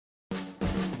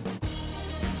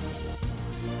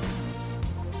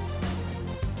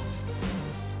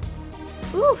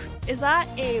Oof, is that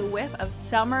a whiff of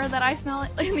summer that I smell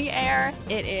in the air?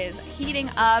 It is heating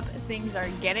up, things are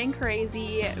getting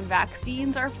crazy,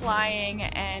 vaccines are flying,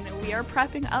 and we are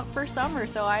prepping up for summer,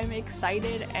 so I'm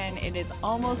excited, and it is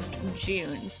almost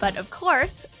June. But of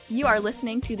course, you are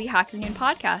listening to the Hacker Noon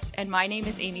podcast, and my name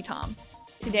is Amy Tom.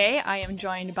 Today, I am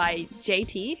joined by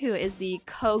JT, who is the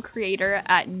co-creator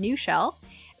at Newshell,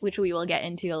 which we will get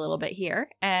into a little bit here,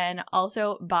 and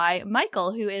also by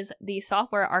Michael, who is the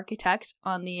software architect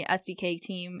on the SDK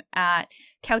team at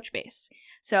Couchbase.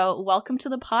 So welcome to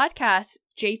the podcast.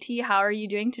 JT, how are you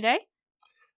doing today?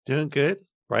 Doing good.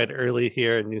 Right early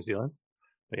here in New Zealand.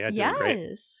 But yeah, doing great.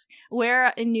 Yes.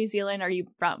 Where in New Zealand are you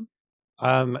from?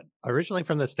 Originally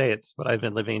from the States, but I've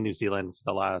been living in New Zealand for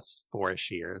the last 4-ish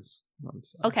years.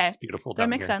 Okay. It's beautiful down here. That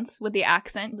makes sense with the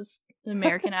accent, the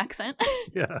American accent.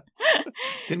 Yeah.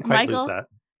 Didn't quite Michael, lose that.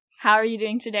 How are you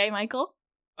doing today, Michael?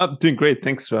 I'm doing great.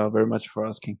 Thanks very much for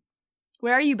asking.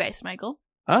 Where are you based, Michael?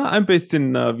 I'm based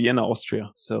in Vienna,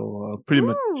 Austria. So pretty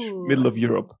much middle of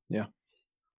Europe. Yeah.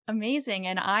 Amazing.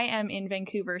 And I am in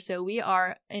Vancouver. So we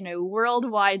are in a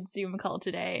worldwide Zoom call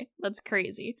today. That's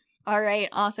crazy. All right,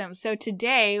 awesome. So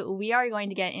today we are going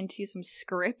to get into some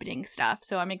scripting stuff.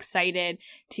 So I'm excited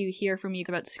to hear from you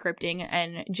about scripting,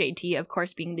 and JT, of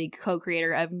course, being the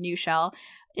co-creator of Newshell,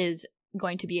 is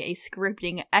going to be a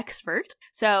scripting expert.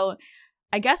 So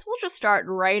I guess we'll just start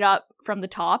right up from the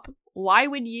top. Why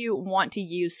would you want to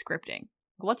use scripting?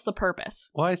 What's the purpose?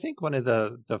 Well, I think one of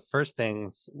the first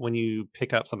things when you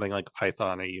pick up something like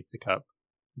Python or you pick up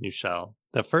Newshell,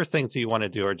 the first things you want to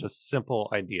do are just simple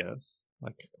ideas.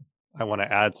 Like, I want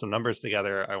to add some numbers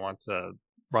together. I want to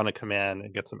run a command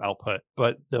and get some output.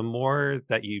 But the more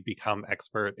that you become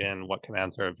expert in what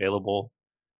commands are available,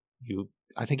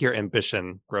 I think your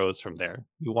ambition grows from there.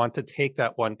 You want to take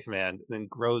that one command and then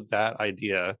grow that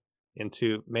idea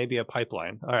into maybe a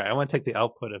pipeline. All right, I want to take the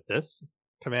output of this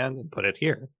command and put it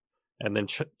here, and then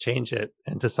change it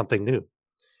into something new.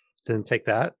 Then take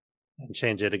that and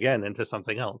change it again into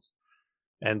something else.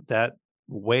 And that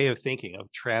way of thinking of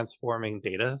transforming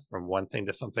data from one thing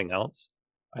to something else,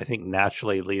 I think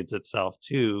naturally leads itself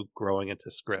to growing into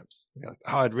scripts. You're like,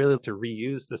 oh, I'd really like to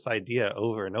reuse this idea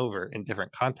over and over in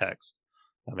different contexts,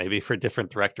 maybe for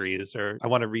different directories, or I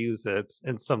want to reuse it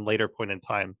in some later point in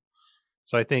time.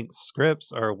 So I think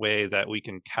scripts are a way that we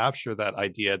can capture that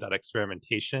idea, that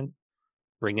experimentation,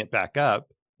 bring it back up,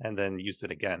 and then use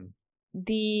it again.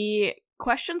 The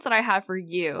questions that I have for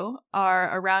you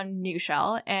are around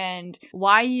Newshell and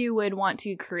why you would want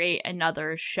to create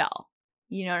another shell.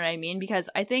 You know what I mean? Because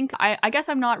I think, I guess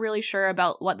I'm not really sure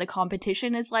about what the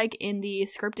competition is like in the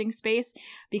scripting space,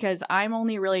 because I'm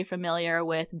only really familiar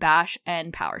with Bash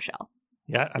and PowerShell.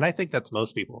 Yeah, and I think that's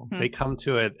most people. They come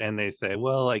to it and they say,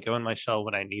 well, I go in my shell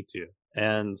when I need to.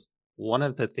 And one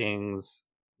of the things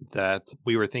that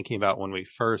we were thinking about when we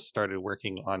first started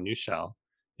working on Newshell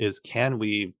is, can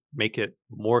we make it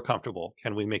more comfortable?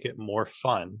 Can we make it more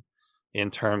fun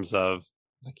in terms of,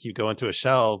 like, you go into a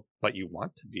shell, but you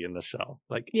want to be in the shell?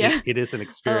 Like, it is an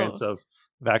experience of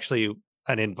actually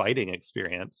an inviting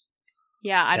experience.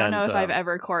 Yeah, I don't know if I've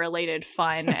ever correlated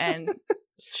fun and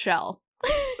shell.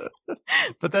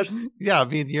 But that's, yeah, I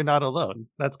mean, you're not alone.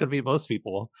 That's going to be most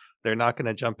people. They're not going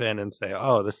to jump in and say,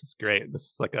 oh, this is great. This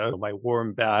is like my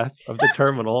warm bath of the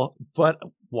terminal. But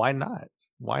why not?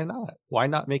 Why not? Why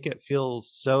not make it feel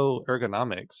so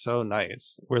ergonomic, so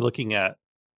nice? We're looking at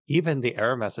even the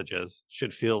error messages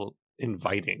should feel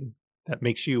inviting. That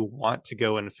makes you want to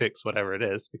go and fix whatever it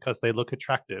is because they look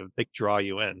attractive. They draw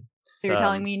you in. You're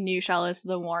telling me Newshell is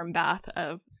the warm bath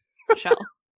of shell.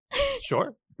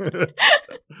 Sure.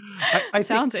 I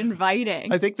Sounds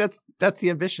inviting. I think that's the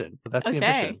ambition. That's the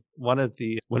ambition.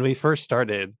 When we first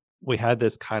started, we had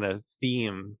this kind of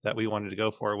theme that we wanted to go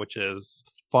for, which is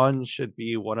fun should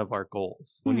be one of our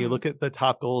goals. When you look at the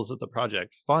top goals of the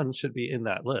project, fun should be in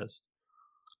that list.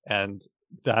 And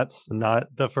that's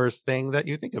not the first thing that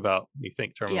you think about when you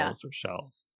think terminals or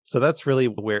shells. So that's really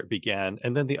where it began.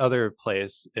 And then the other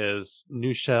place is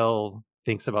Newshell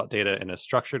thinks about data in a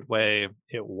structured way.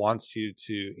 It wants you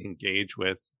to engage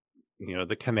with,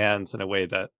 the commands in a way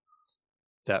that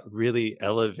really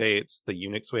elevates the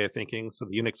Unix way of thinking. So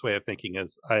the Unix way of thinking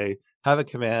is, I have a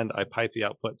command, I pipe the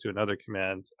output to another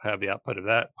command, I have the output of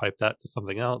that, pipe that to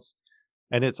something else,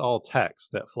 and it's all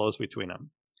text that flows between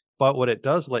them. But what it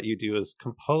does let you do is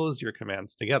compose your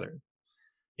commands together.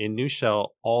 In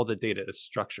Newshell, all the data is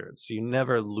structured, so you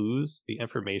never lose the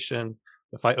information.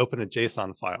 If I open a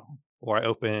JSON file, or I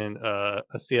open a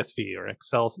CSV or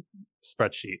Excel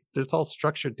spreadsheet, there's all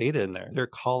structured data in there. They're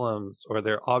columns or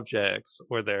they're objects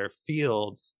or they're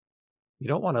fields. You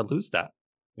don't want to lose that.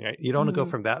 Right? You don't want to go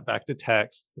Mhm. from that back to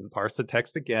text, then parse the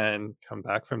text again, come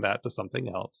back from that to something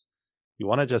else. You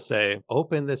want to just say,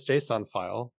 open this JSON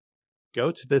file,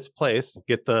 go to this place,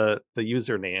 get the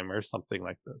username or something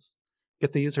like this.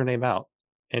 Get the username out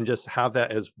and just have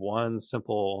that as one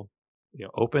simple,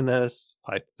 open this,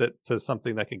 pipe it to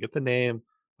something that can get the name,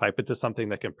 pipe it to something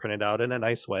that can print it out in a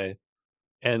nice way.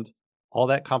 And all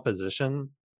that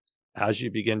composition, as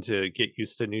you begin to get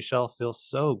used to New Shell, feels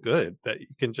so good that you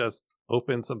can just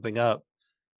open something up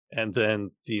and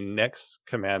then the next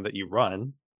command that you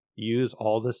run use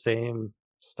all the same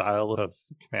style of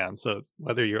command. So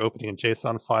whether you're opening a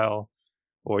JSON file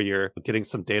or you're getting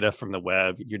some data from the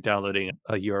web, you're downloading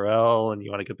a URL and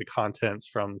you want to get the contents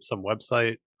from some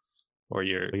website, or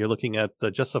you're looking at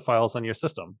just the files on your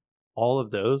system. All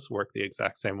of those work the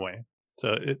exact same way.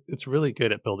 So it's really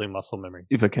good at building muscle memory.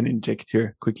 If I can inject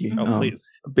here quickly. Oh, please.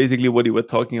 Basically what you were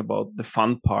talking about, the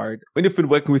fun part. When you've been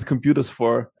working with computers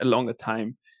for a longer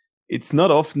time, it's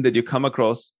not often that you come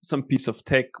across some piece of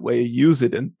tech where you use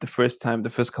it and the first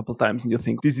couple of times, and you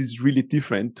think this is really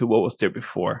different to what was there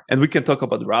before. And we can talk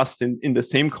about Rust in the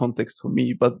same context for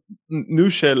me, but New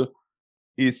Shell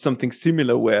is something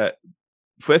similar where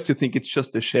first you think it's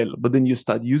just a shell, but then you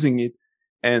start using it.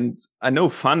 And I know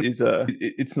fun is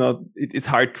it's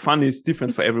hard. Fun is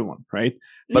different for everyone, right?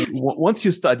 But once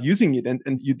you start using it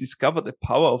and you discover the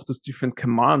power of those different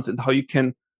commands and how you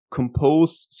can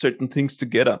compose certain things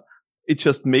together, it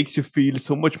just makes you feel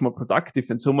so much more productive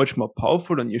and so much more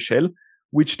powerful on your shell,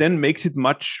 which then makes it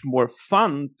much more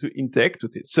fun to interact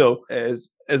with it. So as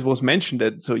was mentioned,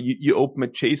 that so you open a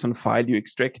JSON file, you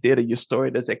extract data, you store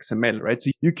it as XML, right?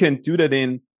 So you can do that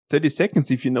in 30 seconds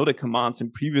if you know the commands,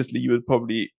 and previously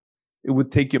it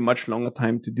would take you much longer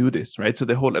time to do this, right? So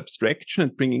the whole abstraction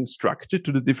and bringing structure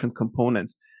to the different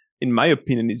components, in my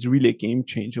opinion, is really a game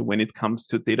changer when it comes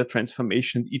to data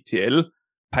transformation, ETL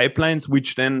pipelines,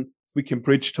 which then we can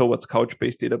bridge towards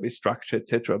Couchbase database structure,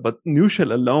 etc. But New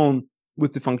Shell alone,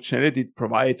 with the functionality it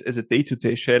provides as a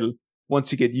day-to-day shell, once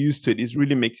you get used to it, it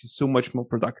really makes you so much more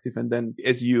productive. And then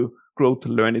as you grow to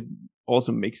learn, it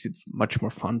also makes it much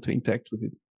more fun to interact with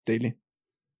it daily.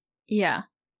 Yeah,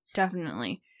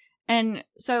 definitely. And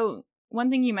so one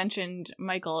thing you mentioned,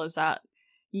 Michael, is that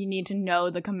you need to know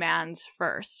the commands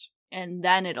first, and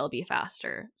then it'll be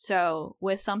faster. So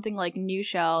with something like New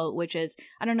Shell, which is,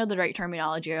 I don't know the right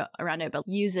terminology around it, but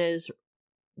uses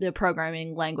the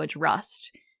programming language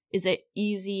Rust, is it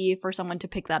easy for someone to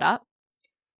pick that up?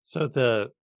 So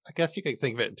I guess you could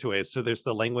think of it in two ways. So there's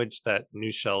the language that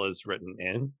New Shell is written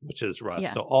in, which is Rust.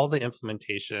 Yeah. So all the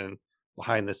implementation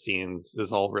behind the scenes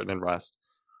is all written in Rust.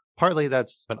 Partly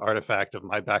that's an artifact of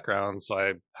my background. So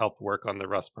I helped work on the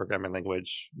Rust programming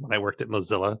language when I worked at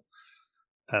Mozilla.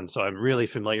 And so I'm really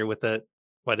familiar with it.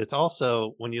 But it's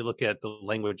also, when you look at the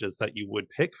languages that you would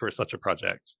pick for such a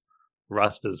project,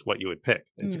 Rust is what you would pick.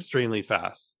 It's extremely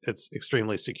fast. It's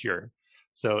extremely secure.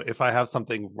 So if I have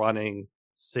something running,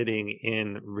 sitting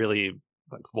in really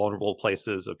vulnerable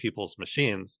places of people's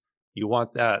machines, you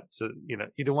want that to,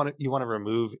 you want to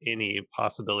remove any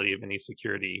possibility of any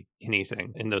security,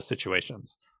 anything in those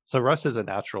situations. So Rust is a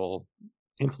natural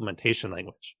implementation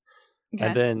language. Okay.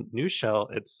 And then New Shell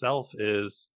itself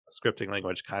is a scripting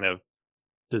language kind of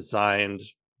designed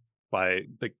by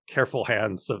the careful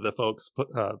hands of the folks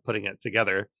putting it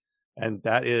together. And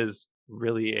that is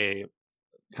really a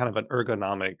kind of an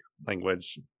ergonomic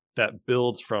language that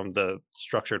builds from the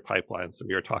structured pipelines that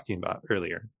we were talking about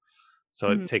earlier. So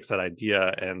it takes that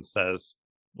idea and says,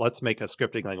 let's make a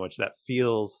scripting language that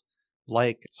feels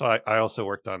like, so I also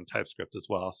worked on TypeScript as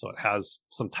well. So it has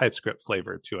some TypeScript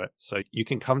flavor to it. So you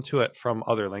can come to it from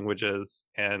other languages,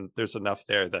 and there's enough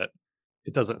there that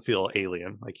it doesn't feel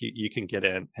alien. Like you can get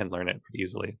in and learn it pretty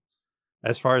easily.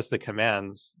 As far as the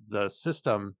commands, the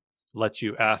system lets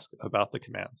you ask about the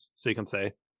commands. So you can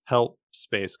say help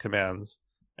space commands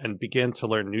and begin to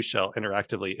learn New Shell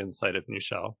interactively inside of New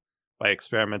Shell by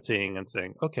experimenting and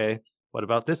saying, okay, what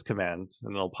about this command?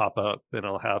 And it'll pop up and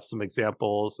it'll have some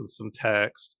examples and some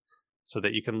text so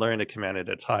that you can learn a command at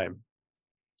a time.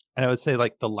 And I would say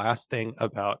like the last thing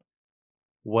about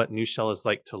what New Shell is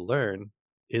like to learn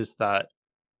is that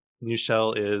New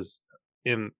Shell is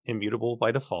immutable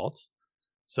by default.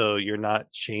 So you're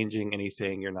not changing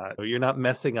anything. You're not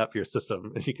messing up your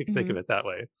system, if you could think of it that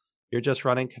way. You're just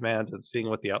running commands and seeing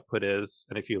what the output is.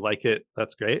 And if you like it,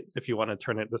 that's great. If you want to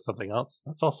turn it into something else,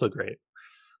 that's also great.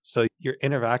 So you're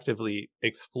interactively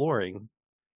exploring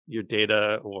your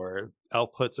data or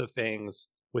outputs of things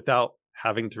without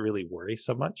having to really worry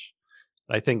so much.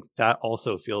 I think that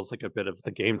also feels like a bit of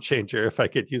a game changer, if I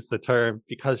could use the term,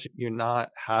 because you're not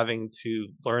having to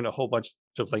learn a whole bunch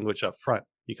of language up front.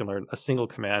 you can learn a single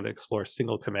command, explore a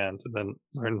single command, and then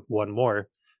learn one more.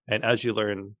 And as you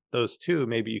learn those two,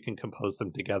 maybe you can compose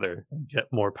them together and get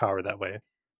more power that way.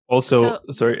 Also,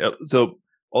 so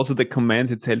also the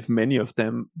commands itself, many of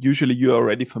them, usually you are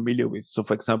already familiar with. So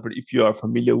for example, if you are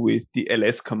familiar with the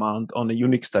ls command on a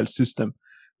Unix style system,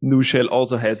 GNU shell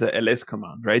also has a ls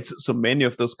command, right? So many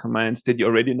of those commands that you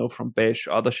already know from bash,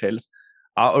 other shells,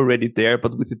 are already there,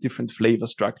 but with a different flavor,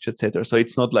 structure, etc. So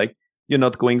it's not like you're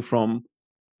not going from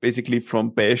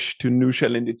bash to GNU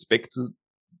shell and it's back to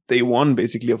day one,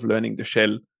 basically, of learning the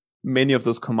shell. Many of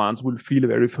those commands will feel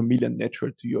very familiar and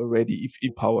natural to you already,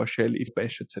 if PowerShell, if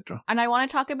bash, etc. And I want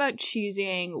to talk about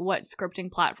choosing what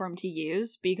scripting platform to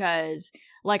use because,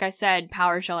 like I said,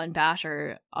 PowerShell and bash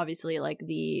are obviously like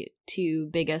the two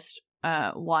biggest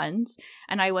ones,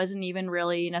 and I wasn't even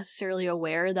really necessarily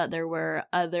aware that there were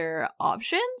other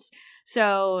options.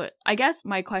 So I guess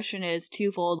my question is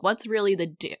twofold. What's really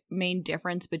the main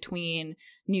difference between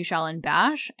GNU shell and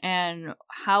bash, and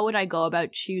how would I go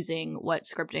about choosing what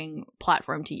scripting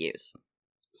platform to use?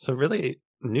 So really,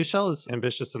 GNU shell is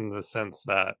ambitious in the sense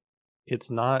that it's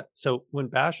not. So when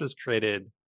bash was created,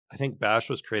 I think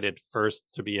bash was created first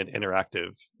to be an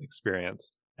interactive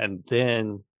experience, and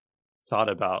then thought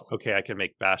about, okay, I can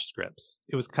make bash scripts.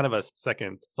 It was kind of a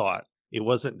second thought. It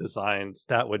wasn't designed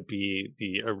that would be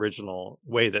the original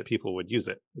way that people would use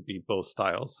it, would be both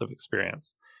styles of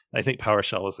experience. And I think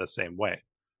PowerShell was the same way.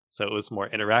 So it was more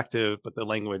interactive, but the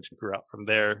language grew out from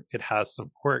there. It has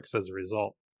some quirks as a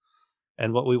result.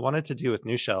 And what we wanted to do with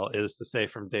GNU shell is to say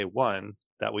from day one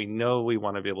that we know we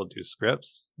want to be able to do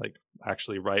scripts, like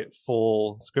actually write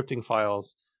full scripting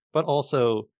files, but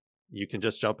also you can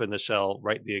just jump in the shell,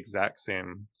 write the exact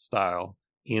same style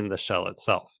in the shell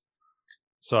itself.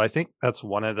 So I think that's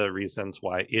one of the reasons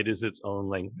why it is its own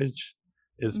language,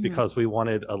 is because we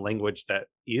wanted a language that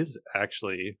is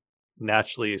actually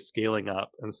naturally scaling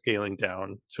up and scaling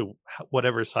down to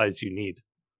whatever size you need.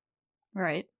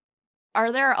 Right.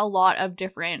 Are there a lot of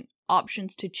different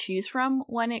options to choose from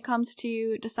when it comes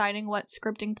to deciding what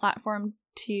scripting platform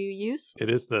to use? It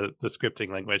is the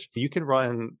scripting language. You can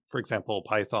run, for example,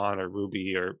 Python or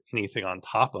Ruby or anything on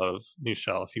top of GNU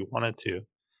shell if you wanted to.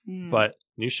 But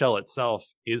GNU shell itself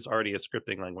is already a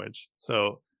scripting language.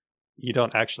 So you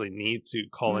don't actually need to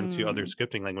call into other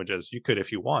scripting languages. You could,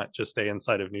 if you want, just stay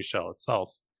inside of GNU shell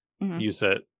itself, use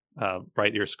it,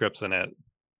 write your scripts in it,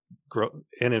 grow,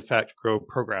 and in fact, grow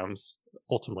programs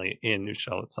ultimately in GNU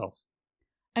shell itself.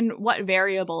 And what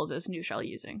variables is GNU shell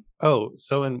using? Oh,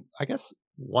 so I guess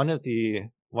one of the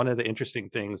interesting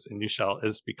things in GNU shell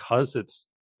is because it's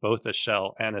both a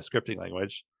shell and a scripting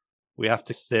language, we have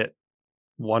to sit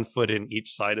one foot in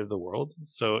each side of the world.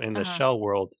 So in the shell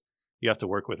world, you have to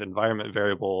work with environment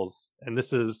variables. And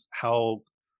this is how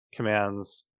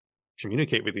commands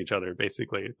communicate with each other,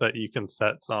 basically, that you can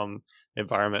set some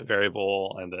environment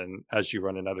variable. And then as you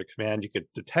run another command, you could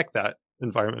detect that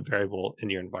environment variable in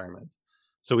your environment.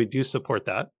 So we do support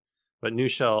that. But GNU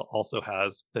shell also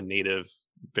has the native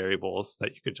variables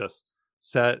that you could just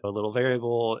set a little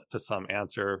variable to some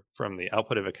answer from the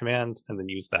output of a command and then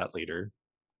use that later.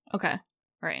 Okay.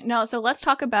 All right. Now, so let's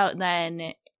talk about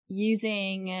then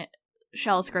using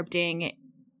shell scripting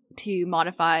to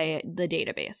modify the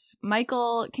database.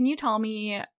 Michael, can you tell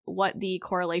me what the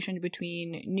correlation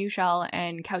between GNU shell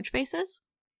and Couchbase is?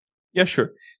 Yeah,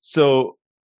 sure. So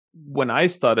when I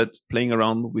started playing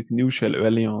around with GNU shell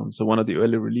early on, so one of the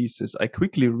early releases, I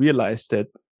quickly realized that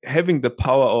having the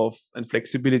power of and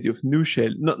flexibility of GNU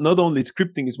shell, not only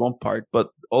scripting is one part, but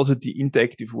also the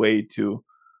interactive way to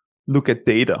look at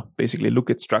data, basically look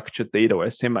at structured data or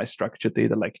semi-structured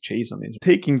data like JSON.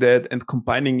 Taking that and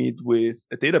combining it with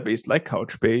a database like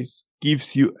Couchbase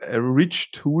gives you a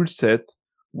rich tool set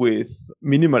with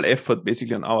minimal effort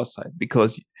basically on our side.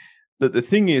 Because the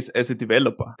thing is, as a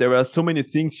developer, there are so many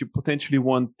things you potentially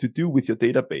want to do with your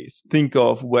database. Think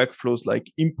of workflows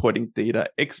like importing data,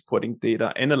 exporting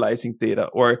data, analyzing data,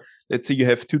 or let's say you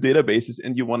have two databases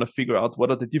and you want to figure out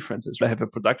what are the differences. I have a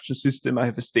production system, I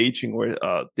have a staging or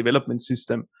a development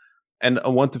system, and I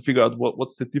want to figure out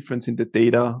what's the difference in the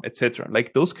data, etc.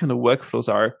 Like those kind of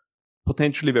workflows are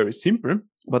potentially very simple,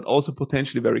 but also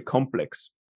potentially very complex.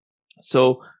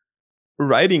 So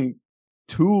writing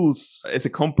tools as a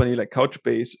company like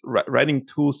Couchbase, writing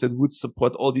tools that would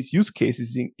support all these use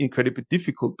cases is incredibly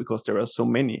difficult because there are so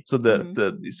many. So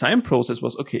the design process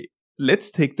was, okay,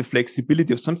 let's take the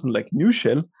flexibility of something like GNU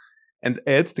shell and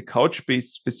add the Couchbase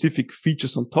specific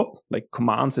features on top, like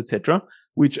commands, etc.,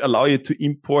 which allow you to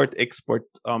import, export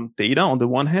data on the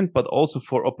one hand, but also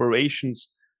for operations,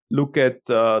 look at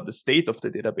the state of the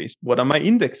database. What are my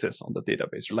indexes on the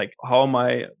database? Like, how am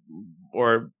I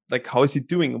or like, how is it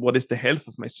doing? What is the health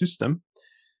of my system?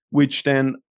 Which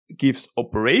then gives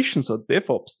operations or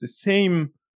DevOps the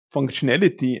same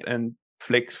functionality and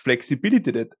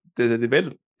flexibility that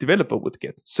the developer would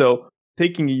get. So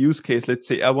taking a use case, let's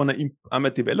say I'm a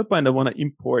developer and I want to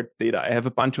import data. I have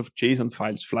a bunch of JSON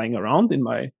files flying around in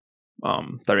my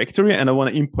directory, and I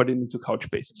want to import it into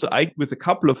Couchbase. So with a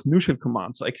couple of NuShell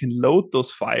commands, I can load those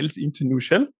files into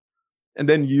NuShell and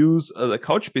then use the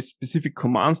Couchbase specific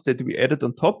commands that we added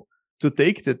on top to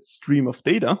take that stream of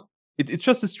data. It's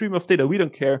just a stream of data. We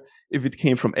don't care if it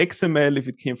came from XML, if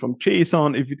it came from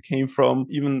JSON, if it came from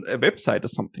even a website or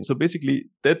something. So basically,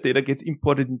 that data gets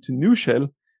imported into NuShell.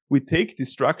 We take the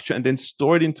structure and then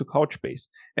store it into Couchbase.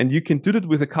 And you can do that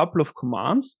with a couple of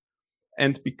commands.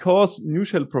 And because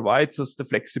NuShell provides us the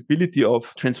flexibility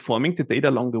of transforming the data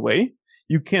along the way,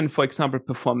 you can, for example,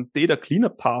 perform data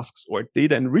cleanup tasks or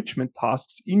data enrichment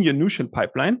tasks in your NuShell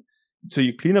pipeline. So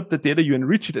you clean up the data, you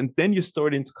enrich it, and then you store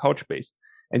it into Couchbase.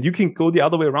 And you can go the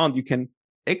other way around. You can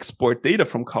export data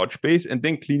from Couchbase and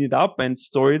then clean it up and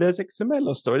store it as XML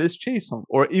or store it as JSON.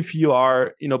 Or if you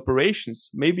are in operations,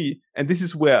 maybe, and this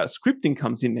is where scripting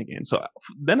comes in again. So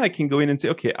then I can go in and say,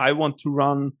 okay, I want to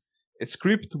run a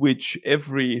script which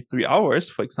every 3 hours,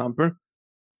 for example,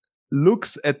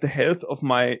 looks at the health of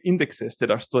my indexes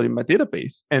that are stored in my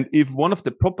database. And if one of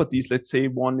the properties, let's say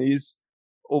one is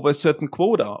over a certain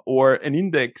quota, or an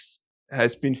index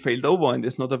has been failed over and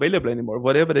is not available anymore,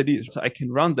 whatever that is. So I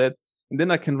can run that, and then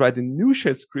I can write a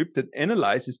NuShell script that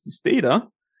analyzes this data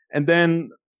and then,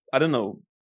 I don't know,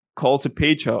 calls a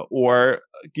pager or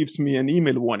gives me an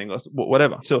email warning or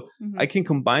whatever. So I can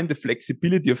combine the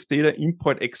flexibility of data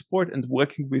import, export, and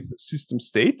working with system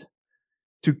state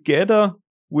together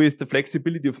with the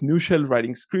flexibility of NuShell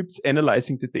writing scripts,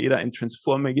 analyzing the data and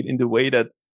transforming it in the way that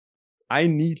I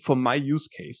need for my use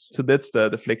case. So that's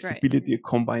the flexibility of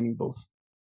combining both.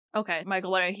 Okay,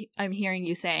 Michael, what I'm hearing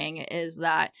you saying is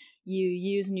that you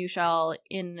use NuShell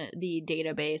in the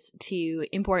database to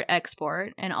import,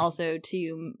 export, and also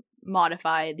to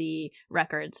modify the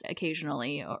records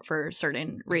occasionally for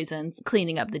certain reasons,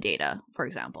 cleaning up the data, for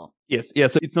example. Yes. Yeah.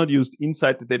 So it's not used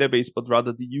inside the database, but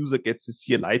rather the user gets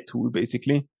a CLI tool,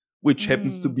 basically, which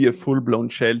happens to be a full-blown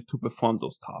shell to perform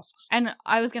those tasks. And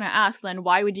I was going to ask then,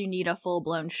 why would you need a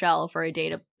full-blown shell for a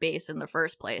database in the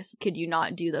first place? Could you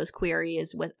not do those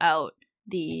queries without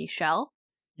the shell?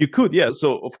 You could, yeah.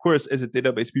 So, of course, as a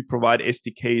database, we provide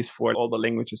SDKs for all the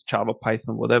languages, Java,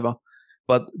 Python, whatever.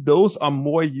 But those are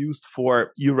more used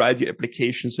for you write your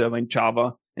application server in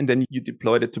Java and then you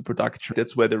deploy it to production.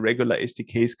 That's where the regular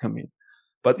SDKs come in.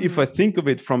 But if I think of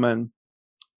it from an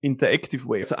interactive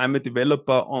way, so I'm a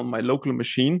developer on my local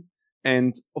machine,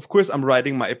 and of course I'm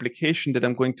writing my application that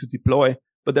I'm going to deploy,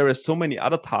 but there are so many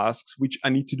other tasks which I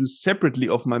need to do separately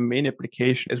of my main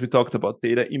application, as we talked about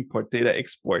data import, data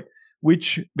export,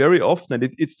 which very often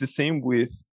it's the same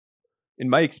with, in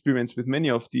my experience with many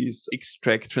of these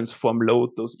extract, transform, load,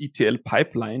 those ETL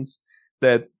pipelines,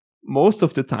 that most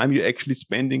of the time you're actually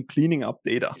spending cleaning up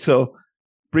data. So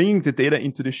bringing the data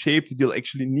into the shape that you'll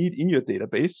actually need in your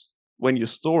database when you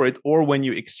store it or when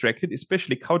you extract it,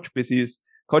 especially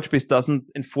Couchbase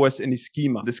doesn't enforce any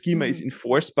schema. The schema is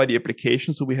enforced by the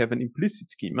application, so we have an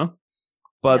implicit schema.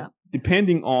 But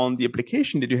depending on the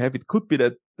application that you have, it could be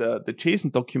that the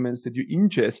JSON documents that you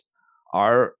ingest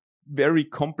are very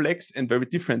complex and very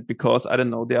different because, I don't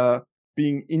know, they are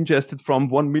being ingested from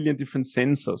 1 million different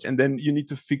sensors, and then you need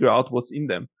to figure out what's in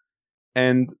them.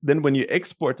 And then when you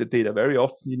export the data, very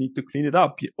often you need to clean it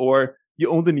up, or you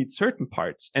only need certain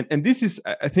parts. And this is,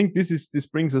 I think this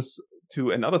brings us to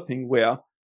another thing where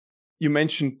you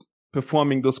mentioned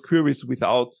performing those queries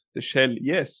without the shell.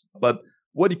 Yes, but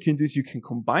what you can do is you can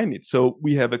combine it. So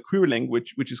we have a query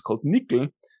language, which is called Nickel,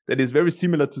 that is very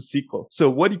similar to SQL. So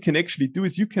what you can actually do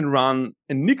is you can run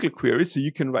a Nickel query. So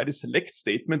you can write a select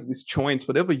statement with joins,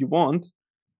 whatever you want,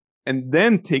 and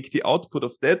then take the output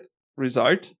of that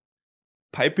result,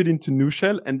 pipe it into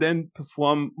NuShell, and then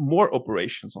perform more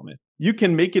operations on it. You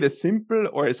can make it as simple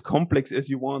or as complex as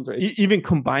you want, right? Even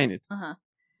combine it.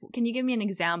 Can you give me an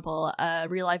example, a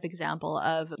real-life example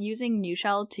of using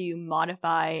NuShell to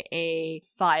modify a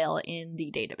file in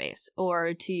the database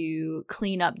or to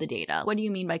clean up the data? What do you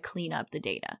mean by clean up the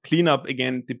data? Clean up,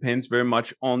 again, depends very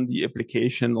much on the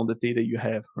application, on the data you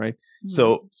have, right?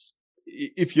 So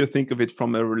if you think of it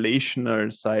from a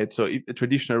relational side, so a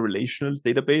traditional relational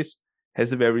database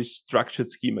has a very structured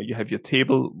schema. You have your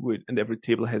table and every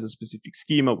table has a specific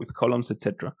schema with columns,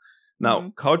 etc.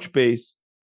 Now, Couchbase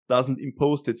doesn't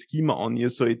impose that schema on you,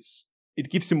 so it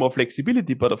gives you more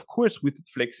flexibility. But of course, with that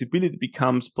flexibility, it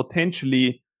becomes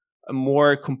potentially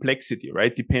more complexity,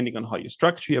 right? Depending on how you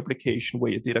structure your application,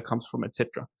 where your data comes from,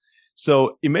 etc.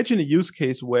 So imagine a use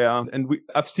case where,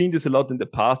 I've seen this a lot in the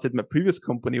past at my previous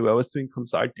company where I was doing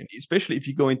consulting, especially if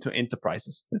you go into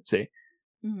enterprises, let's say.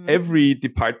 Mm-hmm. Every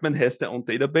department has their own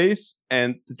database,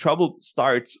 and the trouble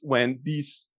starts when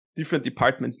these different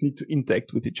departments need to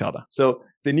interact with each other. So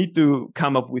they need to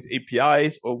come up with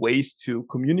APIs or ways to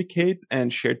communicate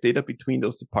and share data between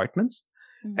those departments.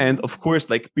 Mm-hmm. And of course,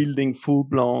 like building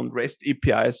full-blown REST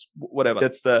APIs, whatever,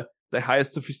 that's the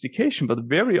highest sophistication. But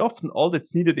very often, all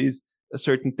that's needed is a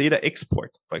certain data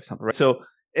export, for example. Right? So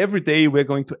every day we're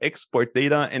going to export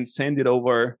data and send it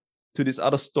over to this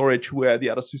other storage where the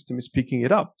other system is picking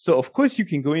it up. So of course you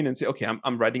can go in and say, okay,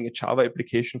 I'm writing a Java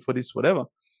application for this, whatever.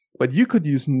 But you could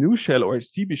use GNU Shell or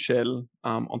CB Shell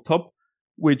on top,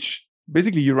 which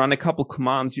basically you run a couple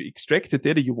commands, you extract the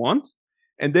data you want,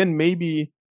 and then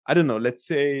maybe, I don't know, let's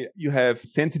say you have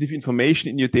sensitive information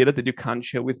in your data that you can't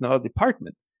share with another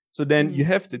department. So then you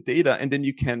have the data, and then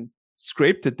you can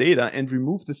scrape the data and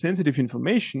remove the sensitive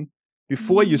information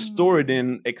before you store it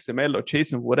in XML or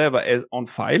JSON, whatever, on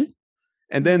file,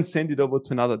 and then send it over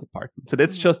to another department. So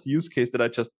that's just a use case that I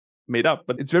just made up,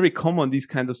 but it's very common, these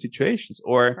kinds of situations.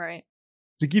 Or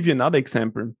to give you another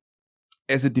example,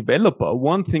 as a developer,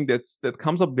 one thing that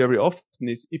comes up very often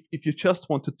is if you just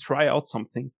want to try out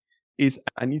something, is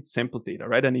I need sample data,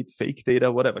 right? I need fake data,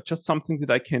 whatever, just something that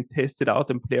I can test it out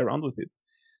and play around with it.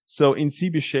 So in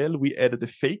CB Shell, we added a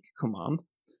fake command,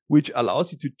 which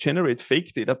allows you to generate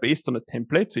fake data based on a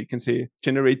template. So you can say,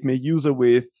 generate me a user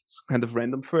with kind of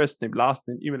random first name, last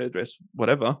name, email address,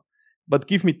 whatever, but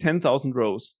give me 10,000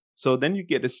 rows. So then you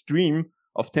get a stream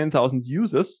of 10,000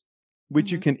 users,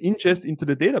 which you can ingest into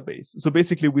the database. So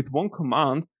basically with one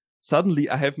command, suddenly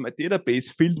I have my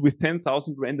database filled with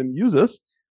 10,000 random users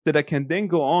that I can then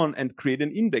go on and create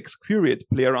an index, query it,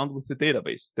 play around with the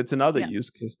database. That's another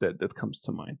use case that comes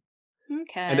to mind.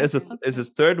 Okay. And as a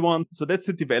third one, so that's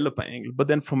the developer angle. But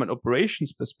then from an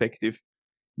operations perspective,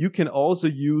 you can also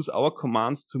use our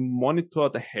commands to monitor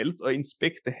the health or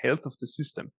inspect the health of the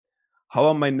system. How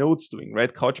are my nodes doing,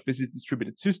 right? Couchbase is a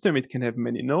distributed system. It can have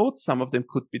many nodes. Some of them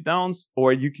could be downs.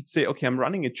 Or you could say, okay, I'm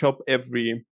running a job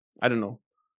every,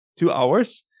 2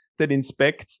 hours that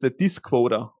inspects the disk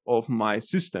quota of my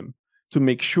system to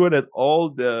make sure that all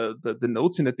the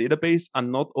nodes in the database are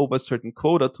not over a certain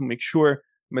quota, to make sure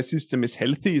my system is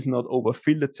healthy, is not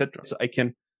overfilled, etc. So I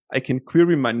can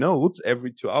query my nodes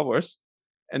every 2 hours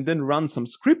and then run some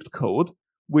script code,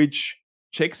 which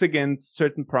checks against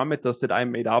certain parameters that I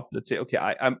made up. Let's say, okay,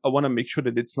 I want to make sure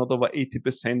that it's not over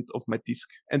 80% of my disk.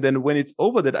 And then when it's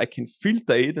over that, I can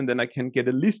filter it, and then I can get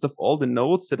a list of all the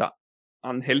nodes that are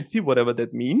unhealthy, whatever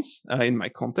that means in my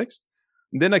context.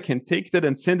 And then I can take that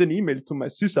and send an email to my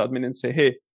sysadmin and say,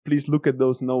 hey, please look at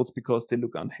those nodes because they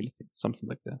look unhealthy, something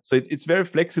like that. So it's very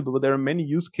flexible, but there are many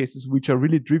use cases which are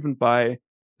really driven by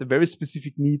the very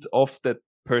specific needs of that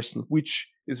person, which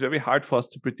is very hard for us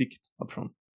to predict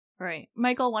upfront. Right.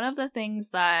 Michael, one of the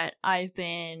things that I've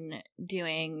been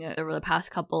doing over the past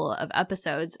couple of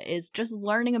episodes is just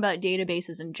learning about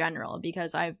databases in general,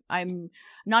 because I'm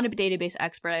not a database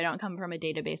expert. I don't come from a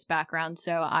database background.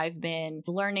 So I've been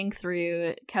learning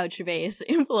through Couchbase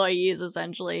employees,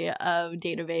 essentially, of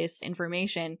database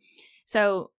information.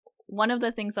 So one of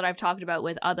the things that I've talked about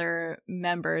with other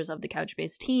members of the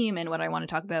Couchbase team, and what I want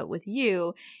to talk about with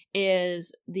you,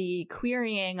 is the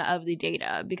querying of the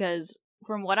data, because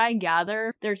from what I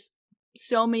gather, there's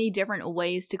so many different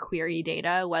ways to query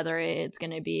data, whether it's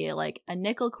going to be like a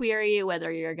nickel query,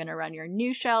 whether you're going to run your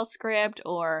GNU Shell script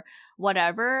or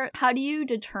whatever. How do you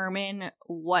determine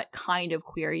what kind of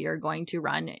query you're going to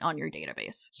run on your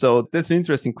database? So that's an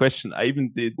interesting question.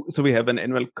 So we have an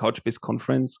annual Couchbase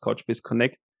conference, Couchbase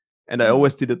Connect, and I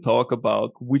always did a talk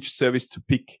about which service to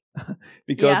pick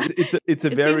because it's a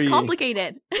very seems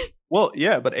complicated. Well,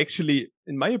 yeah, but actually,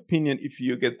 in my opinion, if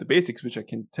you get the basics, which I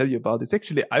can tell you about, it's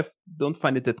actually, I don't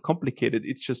find it that complicated.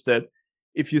 It's just that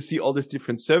if you see all these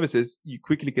different services, you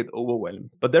quickly get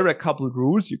overwhelmed. But there are a couple of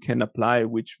rules you can apply,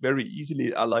 which very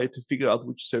easily allow you to figure out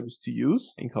which service to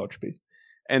use in Couchbase.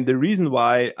 And the reason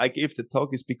why I gave the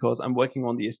talk is because I'm working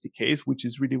on the SDKs, which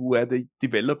is really where the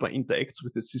developer interacts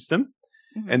with the system.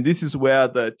 Mm-hmm. And this is where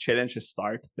the challenges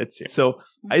start, let's say. So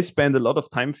I spend a lot of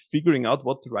time figuring out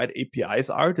what the right APIs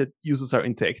are that users are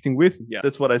interacting with. Yeah.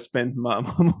 That's what I spend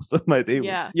most of my day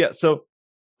with. Yeah. So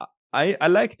I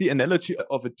like the analogy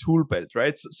of a tool belt,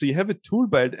 right? So you have a tool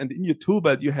belt, and in your tool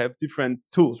belt, you have different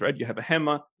tools, right? You have a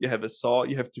hammer, you have a saw,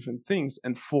 you have different things.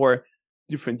 And for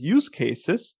different use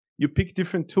cases, you pick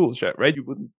different tools, right? You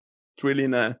wouldn't drill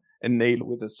in a nail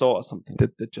with a saw or something.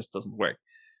 That just doesn't work.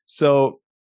 So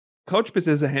Couchbase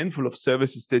has a handful of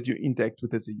services that you interact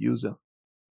with as a user.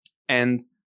 And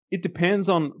it depends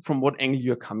on from what angle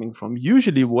you're coming from.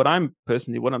 Usually what I'm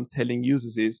telling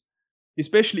users is,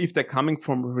 especially if they're coming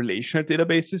from relational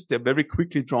databases, they're very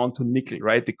quickly drawn to NCL,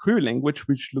 right? The query language,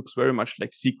 which looks very much like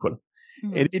SQL.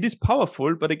 Mm-hmm. It is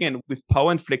powerful, but again, with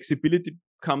power and flexibility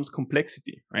comes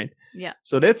complexity, right? Yeah.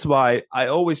 So that's why I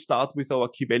always start with our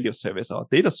key value service, our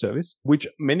data service, which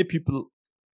many people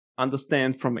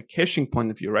understand from a caching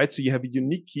point of view, right? So you have a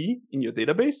unique key in your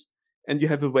database and you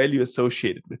have a value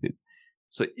associated with it.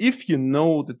 So if you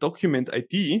know the document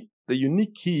ID, the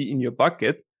unique key in your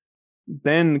bucket,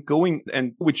 then going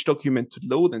and which document to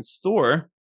load and store,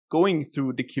 going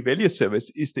through the key value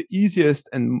service is the easiest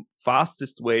and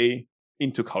fastest way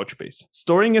into Couchbase.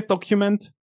 Storing a document,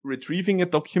 retrieving a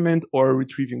document, or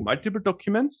retrieving multiple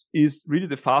documents is really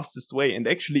the fastest way. And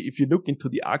actually, if you look into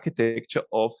the architecture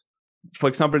of, for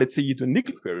example, let's say you do a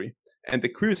NCL query and the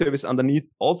query service underneath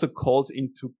also calls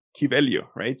into key value,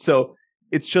 right? So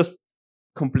it's just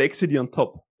complexity on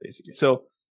top, basically. So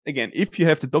again, if you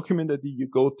have the document ID, you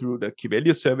go through the key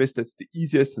value service. That's the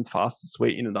easiest and fastest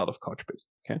way in and out of Couchbase.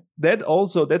 Okay. That's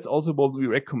also what we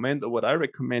recommend, or what I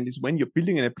recommend, is when you're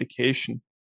building an application,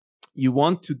 you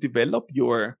want to develop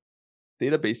your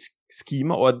database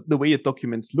schema or the way your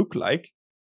documents look like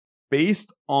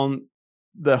based on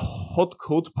the hot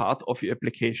code part of your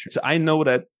application. So I know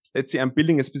that, let's say I'm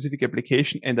building a specific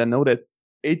application and I know that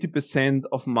 80%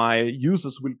 of my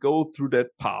users will go through that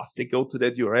path. They go to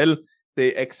that URL,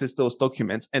 they access those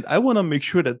documents, and I want to make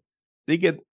sure that they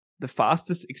get the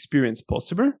fastest experience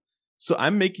possible. So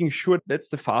I'm making sure that's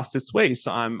the fastest way.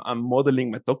 So I'm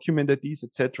modeling my document IDs,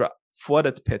 etc., for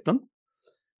that pattern.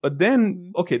 But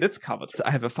then, okay, that's covered. So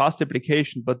I have a fast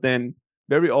application, but then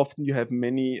very often you have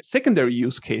many secondary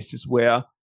use cases where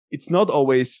it's not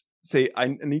always, say,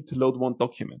 I need to load one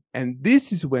document. And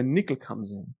this is where NCL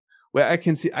comes in, where I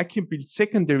can say I can build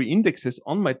secondary indexes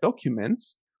on my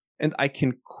documents, and I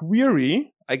can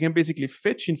query, I can basically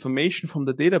fetch information from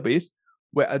the database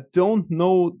where I don't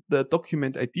know the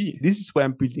document ID. This is where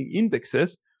I'm building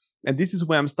indexes. And this is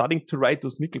where I'm starting to write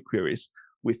those NCL queries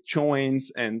with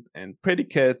joins and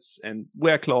predicates and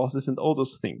where clauses and all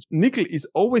those things. NCL is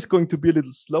always going to be a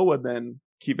little slower than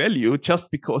key value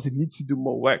just because it needs to do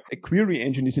more work. A query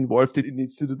engine is involved. It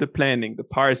needs to do the planning, the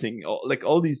parsing, like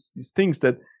all these things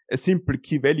that a simple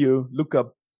key value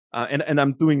lookup. And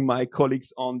I'm doing my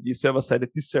colleagues on the server side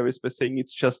at this service by saying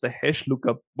it's just a hash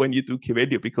lookup when you do key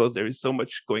value, because there is so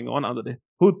much going on under the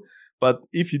hood. But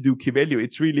if you do key value,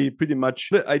 it's really pretty much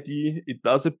the ID. It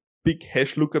does a big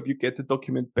hash lookup. You get the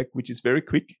document back, which is very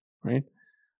quick, right?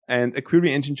 And a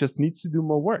query engine just needs to do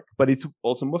more work, but it's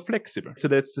also more flexible. So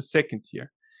that's the second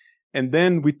tier. And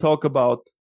then we talk about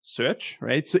search,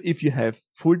 right? So if you have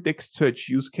full text search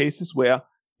use cases where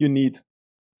you need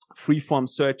free-form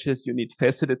searches, you need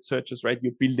faceted searches, right?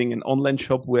 You're building an online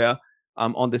shop where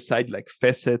on the side, like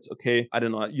facets, okay, I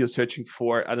don't know, you're searching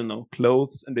for, I don't know,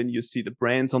 clothes, and then you see the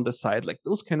brands on the side, like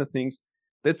those kind of things.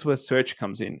 That's where search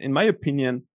comes in. In my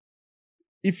opinion,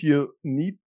 if you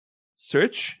need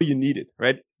search, you need it,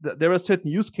 right? There are certain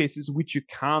use cases which you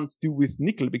can't do with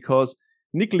NCL because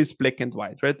NCL is black and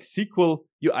white, right? SQL,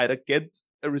 you either get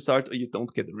a result or you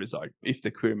don't get a result if the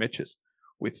query matches.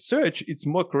 With search, it's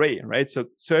more gray, right? So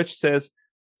search says,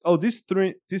 oh, this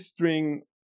string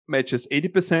matches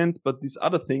 80%, but this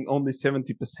other thing only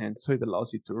 70%. So it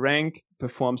allows you to rank,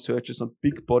 perform searches on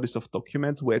big bodies of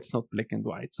documents where it's not black and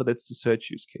white. So that's the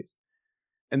search use case.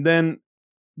 And then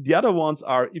the other ones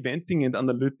are eventing and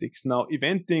analytics. Now,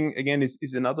 eventing, again,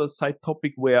 is another side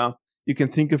topic where you can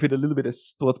think of it a little bit as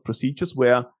stored procedures,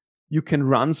 where you can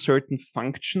run certain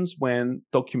functions when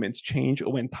documents change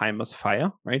or when timers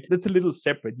fire, right? That's a little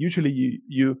separate. Usually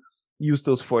you use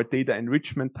those for data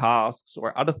enrichment tasks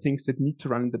or other things that need to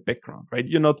run in the background, right?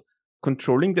 You're not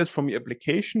controlling that from your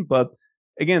application, but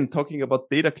again, talking about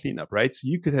data cleanup, right? So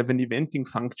you could have an eventing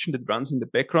function that runs in the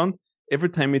background every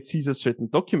time it sees a certain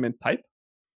document type,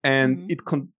 and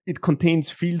it contains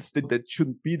fields that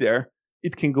shouldn't be there.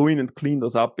 It can go in and clean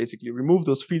those up, basically remove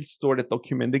those fields, store the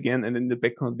document again, and in the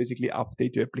background, basically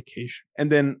update your application.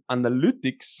 And then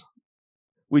analytics,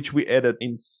 which we added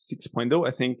in 6.0, I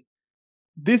think.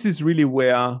 This is really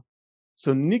where,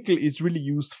 so NCL is really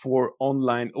used for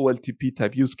online OLTP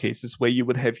type use cases where you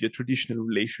would have your traditional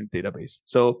relation database.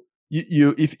 So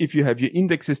if you have your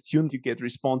indexes tuned, you get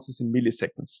responses in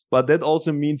milliseconds. But that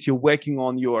also means you're working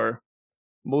on your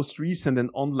most recent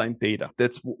and online data.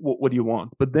 That's what you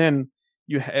want. But then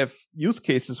you have use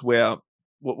cases where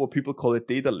what people call a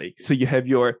data lake. So you have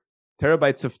your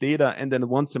terabytes of data, and then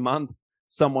once a month,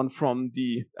 someone from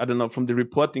the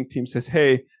reporting team says,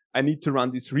 hey, I need to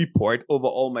run this report over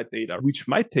all my data, which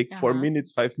might take 4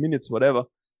 minutes, 5 minutes, whatever.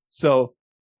 So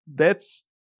that's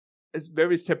a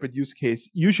very separate use case.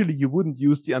 Usually you wouldn't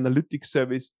use the analytics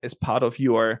service as part of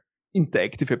your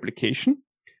interactive application,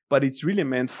 but it's really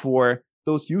meant for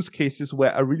those use cases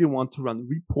where I really want to run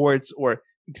reports or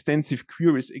extensive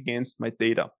queries against my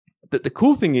data. The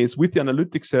cool thing is with the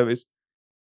analytics service,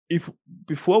 if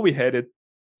before we had it,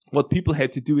 what people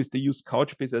had to do is they used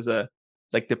Couchbase as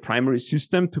the primary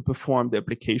system to perform the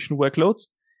application workloads.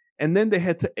 And then they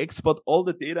had to export all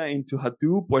the data into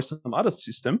Hadoop or some other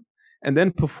system and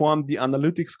then perform the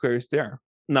analytics queries there.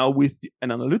 Now with an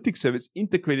analytics service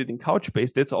integrated in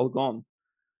Couchbase, that's all gone.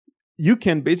 You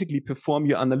can basically perform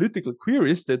your analytical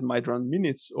queries that might run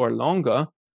minutes or longer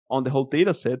on the whole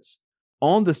data sets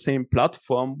on the same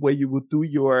platform where you would do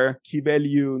your key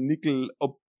value nickel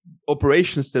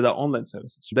operations that are online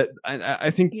services. That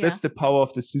I think that's the power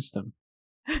of the system.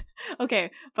 Okay,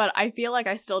 but I feel like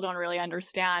I still don't really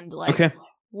understand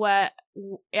what,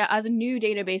 as a new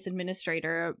database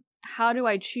administrator, how do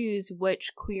I choose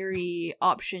which query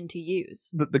option to use?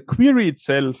 The query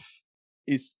itself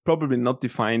is probably not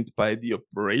defined by the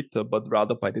operator, but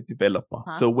rather by the developer.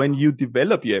 So when you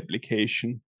develop your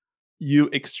application, you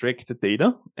extract the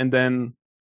data and then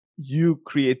you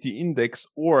create the index,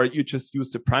 or you just use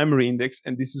the primary index.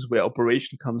 And this is where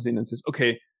operation comes in and says,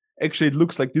 okay, actually, it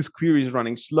looks like this query is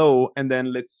running slow. And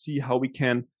then let's see how we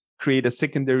can create a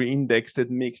secondary index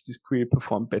that makes this query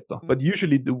perform better. But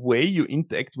usually the way you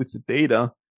interact with the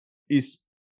data is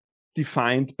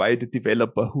defined by the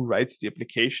developer who writes the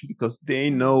application, because they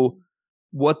know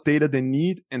what data they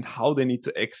need and how they need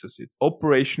to access it.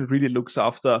 Operation really looks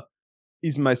after,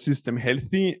 is my system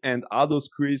healthy and are those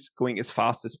queries going as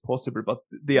fast as possible? But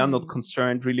they are not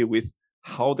concerned really with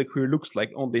how the query looks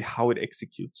like, only how it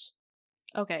executes.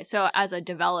 Okay, so as a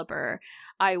developer,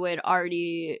 I would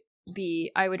already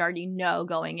know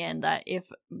going in that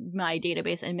if my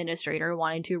database administrator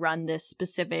wanted to run this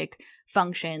specific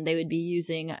function, they would be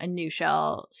using a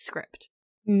NewShell script.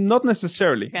 Not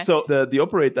necessarily. Okay. So the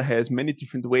operator has many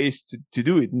different ways to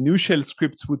do it. NewShell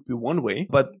scripts would be one way,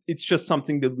 but it's just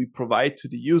something that we provide to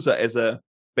the user as a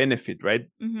benefit, right?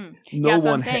 So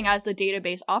I'm saying as the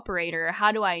database operator,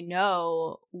 how do I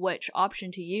know which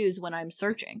option to use when I'm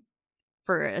searching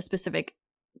for a specific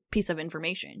piece of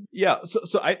information? Yeah,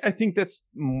 so I think that's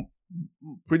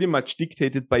pretty much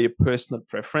dictated by your personal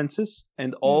preferences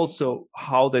and also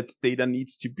how that data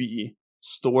needs to be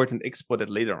stored and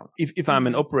exported later on. If I'm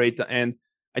an operator and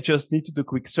I just need to do a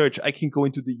quick search, I can go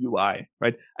into the UI,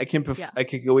 right? I can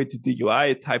go into the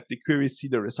UI, type the query, see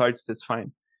the results, that's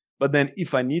fine. But then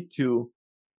if I need to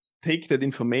take that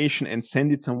information and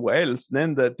send it somewhere else,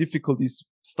 then the difficulties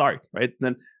start, right?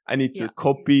 Then I need to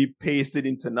copy, paste it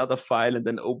into another file and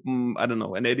then open, I don't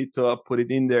know, an editor, put it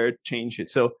in there, change it.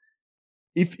 So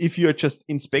if you're just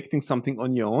inspecting something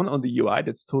on your own on the UI,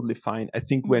 that's totally fine. I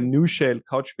think where NewShell,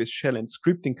 Couchbase Shell, and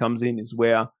scripting comes in is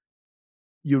where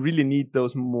you really need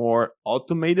those more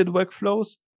automated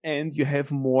workflows and you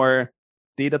have more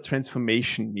data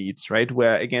transformation needs, right?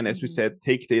 Where, again, as we said,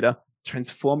 take data,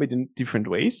 transform it in different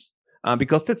ways,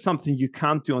 because that's something you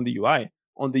can't do on the UI.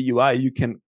 On the UI, you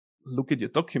can look at your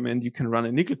document, you can run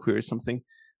a nickel query or something.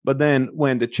 But then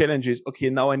when the challenge is, okay,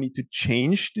 now I need to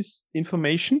change this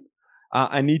information,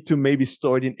 I need to maybe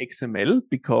store it in XML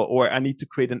or I need to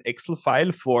create an Excel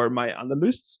file for my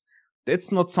analysts.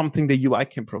 That's not something the UI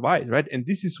can provide, right? And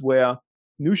this is where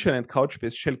NewShell and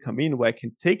Couchbase Shell come in, where I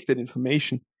can take that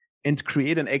information and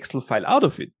create an Excel file out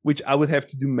of it, which I would have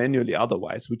to do manually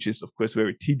otherwise, which is, of course,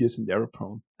 very tedious and error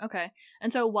prone. Okay.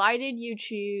 And so why did you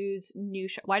choose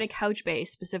NewShell? Why did Couchbase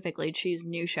specifically choose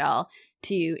NewShell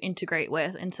to integrate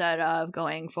with instead of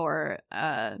going for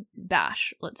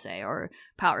Bash, let's say, or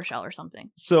PowerShell or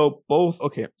something? So both,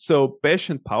 okay. So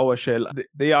Bash and PowerShell,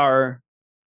 they are,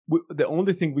 the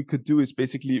only thing we could do is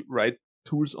basically write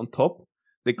tools on top.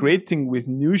 The great thing with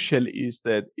NewShell is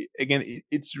that, again,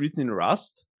 it's written in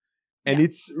Rust. And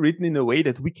it's written in a way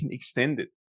that we can extend it.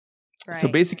 Right. So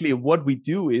basically what we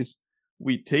do is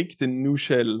we take the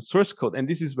NewShell source code, and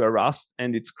this is where Rust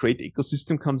and its great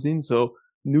ecosystem comes in. So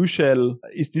NewShell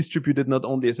is distributed not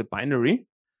only as a binary,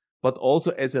 but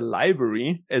also as a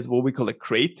library, as what we call a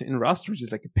crate in Rust, which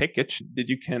is like a package that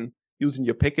you can use in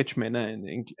your package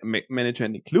manager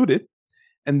and include it.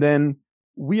 And then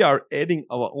we are adding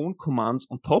our own commands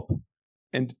on top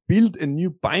and build a new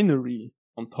binary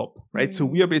on top, right? So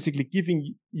we are basically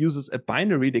giving users a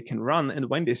binary they can run, and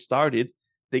when they start it,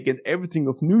 they get everything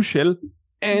of NewShell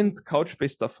and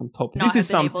Couchbase stuff on top. Not this is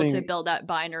something able to build that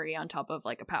binary on top of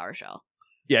like a PowerShell.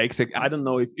 Yeah, exactly. I don't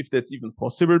know if that's even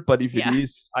possible, but if it Yeah.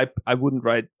 is, I wouldn't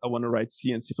write, I want to write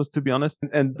C and C++, to be honest.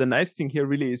 And the nice thing here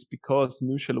really is because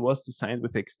NewShell was designed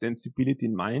with extensibility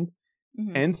in mind,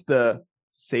 Mhm. and the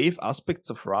safe aspects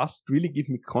of Rust really give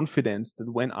me confidence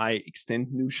that when I extend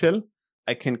NewShell,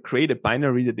 I can create a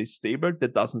binary that is stable,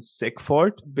 that doesn't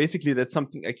segfault. Basically, that's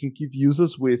something I can give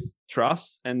users with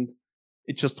trust, and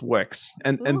it just works.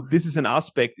 And Ooh. this is an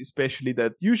aspect, especially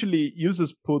that usually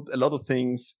users put a lot of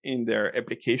things in their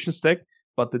application stack,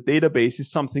 but the database is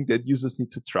something that users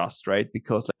need to trust, right?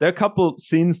 Because there are a couple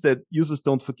sins that users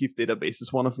don't forgive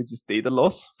databases. One of which is data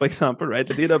loss, for example, right?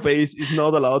 The database is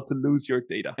not allowed to lose your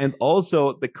data. And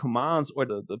also the commands or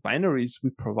the binaries we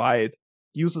provide,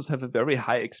 users have a very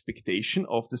high expectation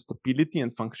of the stability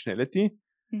and functionality.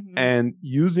 Mhm.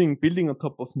 And building on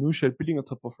top of NewShell, building on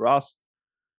top of Rust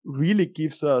really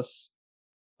gives us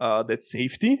that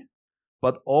safety,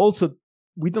 but also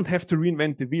we don't have to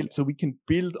reinvent the wheel. So we can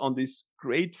build on this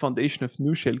great foundation of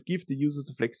NewShell, give the users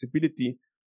the flexibility,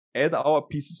 add our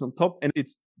pieces on top. And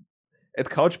it's at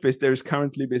Couchbase, there is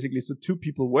currently basically 2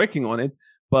 people working on it,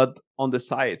 but on the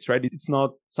sides, right? It's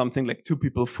not something like 2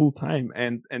 people full time.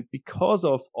 And because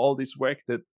of all this work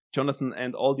that Jonathan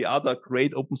and all the other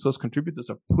great open source contributors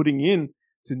are putting in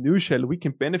to NewShell, we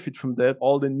can benefit from that.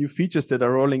 All the new features that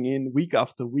are rolling in week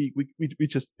after week, we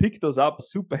just pick those up.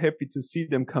 Super happy to see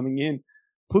them coming in,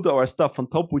 put our stuff on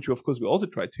top, which of course we also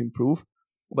try to improve.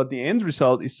 But the end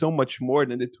result is so much more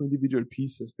than the 2 individual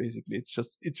pieces, basically.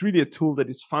 It's really a tool that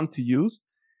is fun to use.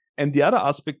 And the other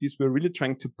aspect is we're really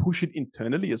trying to push it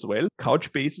internally as well.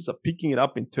 Couchbases are picking it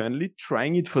up internally,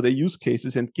 trying it for their use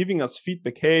cases and giving us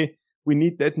feedback. Hey, we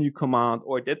need that new command,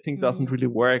 or that thing doesn't really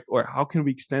work, or how can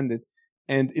we extend it?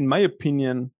 And in my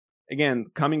opinion, again,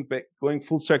 going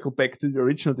full circle back to the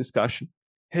original discussion,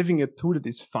 having a tool that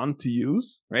is fun to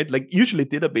use, right? Like usually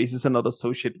databases are not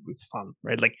associated with fun,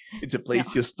 right? Like it's a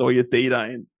place you store your data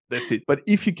and that's it. But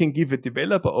if you can give a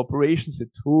developer operations a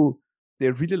tool they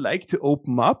really like to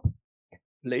open up,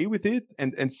 play with it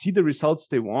and see the results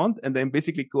they want, and then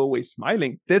basically go away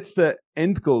smiling, that's the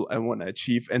end goal I want to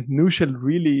achieve. And NewShell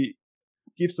really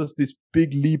gives us this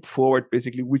big leap forward,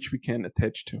 basically, which we can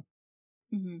attach to.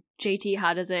 Mm-hmm. JT,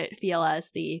 how does it feel as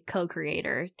the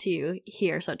co-creator to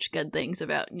hear such good things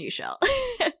about NewShell?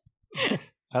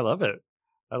 I love it.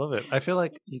 I feel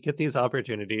like you get these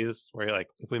opportunities where you're like,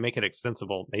 if we make it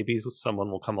extensible, maybe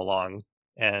someone will come along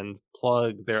and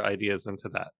plug their ideas into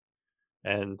that.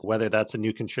 And whether that's a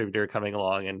new contributor coming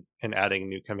along and adding a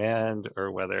new command,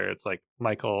 or whether it's like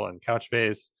Michael and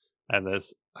Couchbase and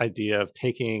this idea of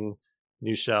taking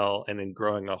NewShell and then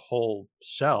growing a whole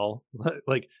shell,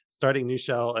 like starting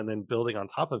NewShell and then building on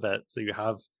top of it, so you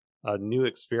have a new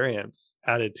experience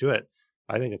added to it.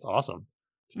 I think it's awesome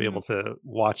to be able to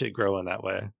watch it grow in that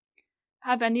way.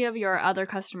 Have any of your other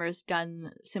customers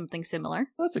done something similar?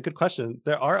 That's a good question.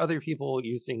 There are other people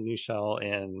using NewShell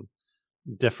in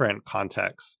different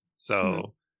contexts.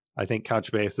 So I think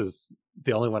Couchbase is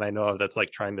the only one I know of that's like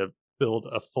trying to build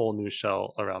a full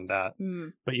NewShell around that.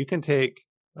 But you can take,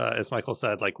 as Michael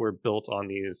said, like we're built on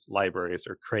these libraries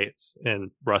or crates in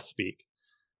Rust speak.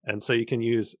 And so you can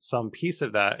use some piece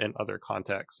of that in other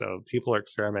contexts. So people are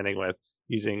experimenting with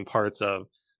using parts of,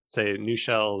 say,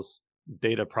 NewShell's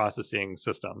data processing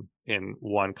system in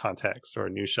one context, or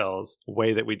NewShell's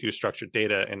way that we do structured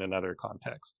data in another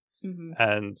context.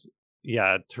 And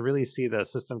yeah, to really see the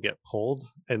system get pulled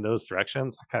in those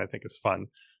directions, I kind of think is fun,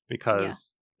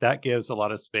 because that gives a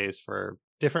lot of space for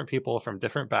different people from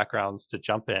different backgrounds to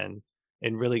jump in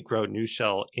and really grow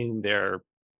NewShell in their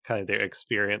kind of their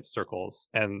experience circles.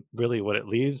 And really what it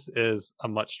leaves is a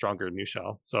much stronger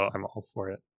NewShell. So I'm all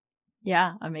for it.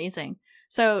 Yeah, amazing.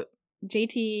 So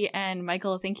JT and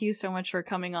Michael, thank you so much for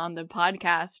coming on the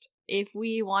podcast. If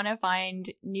we want to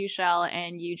find NewShell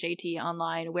and you, JT,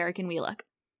 online, where can we look?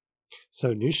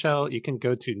 So NewShell, you can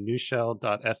go to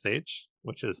newshell.sh,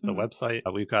 which is the website.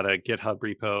 We've got a GitHub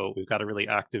repo. We've got a really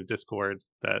active Discord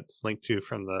that's linked to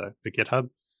from the GitHub.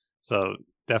 So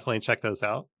definitely check those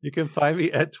out. You can find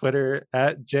me at Twitter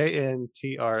at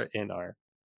JNTRNR.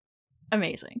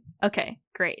 Amazing. Okay,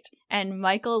 great. And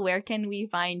Michael, where can we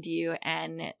find you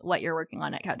and what you're working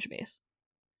on at Couchbase?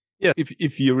 Yeah,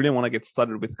 if you really want to get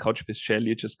started with Couchbase Shell,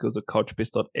 you just go to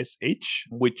couchbase.sh,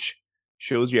 which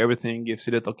shows you everything, gives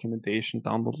you the documentation,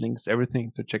 download links,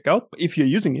 everything to check out. If you're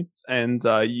using it and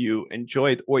you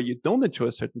enjoy it, or you don't enjoy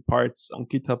certain parts on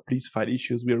GitHub, please file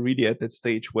issues. We're really at that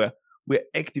stage where we're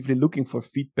actively looking for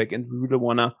feedback and we really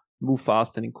want to move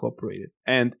fast and incorporate it.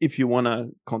 And if you want to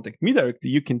contact me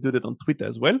directly, you can do that on Twitter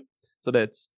as well. So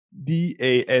that's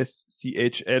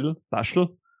DASCHL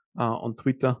Daschl on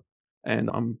Twitter. And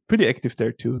I'm pretty active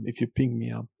there too. If you ping me,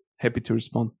 I'm happy to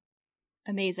respond.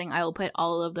 Amazing. I will put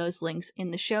all of those links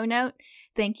in the show note.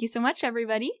 Thank you so much,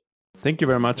 everybody. Thank you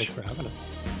very much. Thanks for having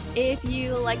us. If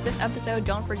you like this episode,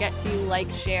 don't forget to like,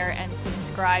 share, and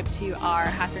subscribe to our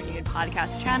Hacker Noon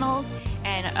podcast channels.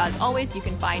 And as always, you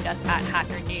can find us at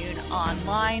Hacker Noon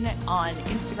online on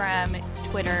Instagram,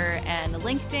 Twitter, and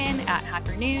LinkedIn at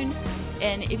Hacker Noon.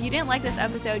 And if you didn't like this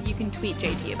episode, you can tweet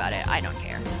JT about it. I don't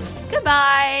care.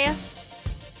 Goodbye!